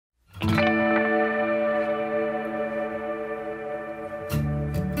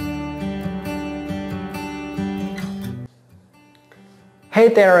Hey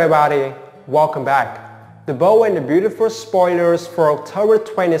there everybody, welcome back. The Bold and the Beautiful spoilers for October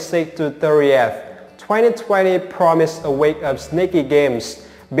 26th to 30th, 2020 promise a week of sneaky games,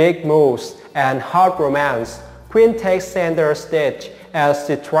 big moves, and hot romance. Queen takes center stage as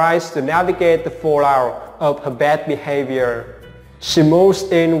she tries to navigate the fallout of her bad behavior. She moves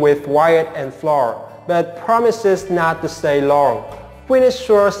in with Wyatt and Fleur, but promises not to stay long. Queen is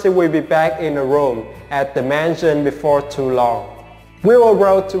sure she will be back in the room at the mansion before too long. Will a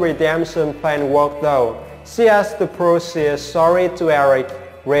road to redemption plan work though? She has to prove she is sorry to Eric,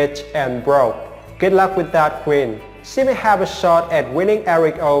 rich and broke. Good luck with that, Queen. She may have a shot at winning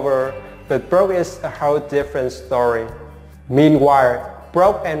Eric over, but broke is a whole different story. Meanwhile,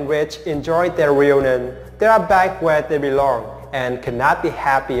 Broke and Rich enjoyed their reunion. They are back where they belong and cannot be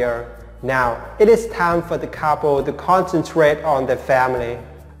happier. Now, it is time for the couple to concentrate on their family.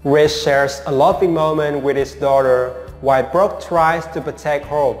 Rich shares a loving moment with his daughter, while Broke tries to protect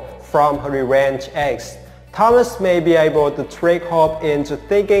Hope from her revenge ex. Thomas may be able to trick Hope into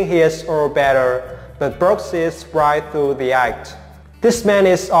thinking he is all better, but Broke sees right through the act. This man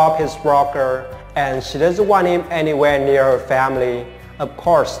is off his rocker, and she doesn't want him anywhere near her family. Of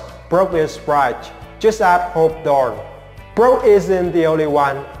course, Broke is right, just at Hope's door. Broke isn't the only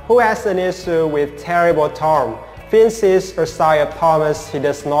one who has an issue with terrible Tom. Finn sees a side of Thomas he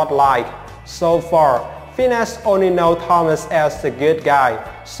does not like. So far, Finn has only known Thomas as the good guy,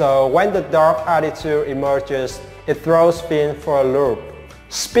 so when the dark attitude emerges, it throws Finn for a loop.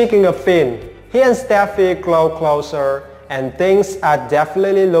 Speaking of Finn, he and Steffy grow closer, and things are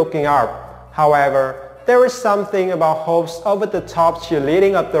definitely looking up. However, there is something about Hope's over-the-top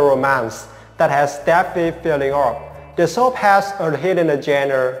cheerleading of the romance that has Steffy feeling off. Does Hope has a hidden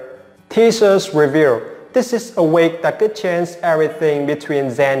agenda? Teasers reveal this is a week that could change everything between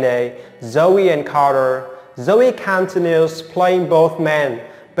Zende, Zoe and Carter. Zoe continues playing both men,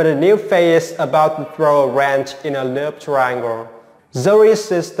 but a new phase is about to throw a wrench in a love triangle. Zoe's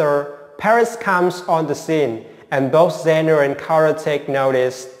sister, Paris, comes on the scene, and both Xander and Carter take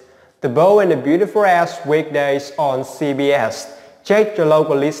notice. The Bold and the Beautiful airs weekdays on CBS. Check your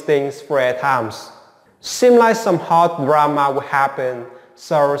local listings for air times. Seems like some hot drama will happen,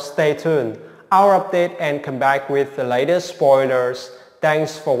 so stay tuned. I'll update and come back with the latest spoilers.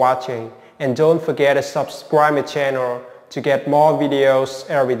 Thanks for watching, and don't forget to subscribe my channel to get more videos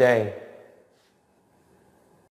every day.